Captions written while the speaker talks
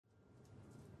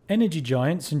Energy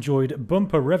giants enjoyed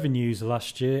bumper revenues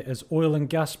last year as oil and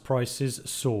gas prices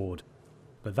soared.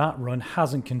 But that run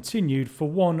hasn't continued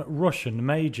for one Russian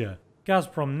major.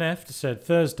 Gazprom Neft said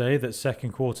Thursday that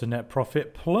second quarter net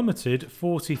profit plummeted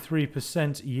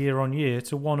 43% year-on-year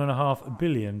to $1.5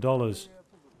 billion.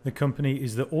 The company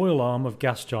is the oil arm of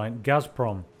gas giant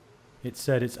Gazprom. It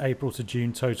said its April to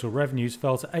June total revenues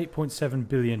fell to $8.7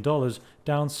 billion,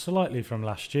 down slightly from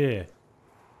last year.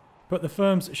 But the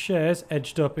firm's shares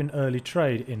edged up in early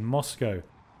trade in Moscow.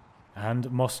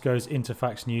 And Moscow's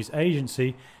Interfax news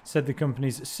agency said the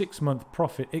company's 6-month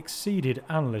profit exceeded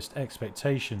analyst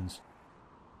expectations.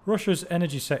 Russia's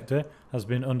energy sector has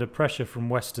been under pressure from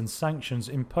Western sanctions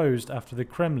imposed after the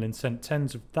Kremlin sent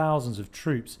tens of thousands of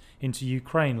troops into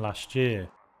Ukraine last year.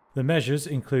 The measures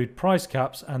include price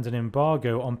caps and an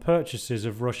embargo on purchases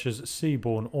of Russia's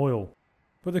seaborne oil.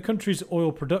 But the country's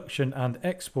oil production and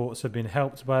exports have been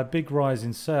helped by a big rise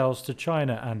in sales to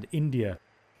China and India.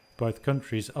 Both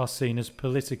countries are seen as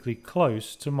politically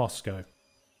close to Moscow.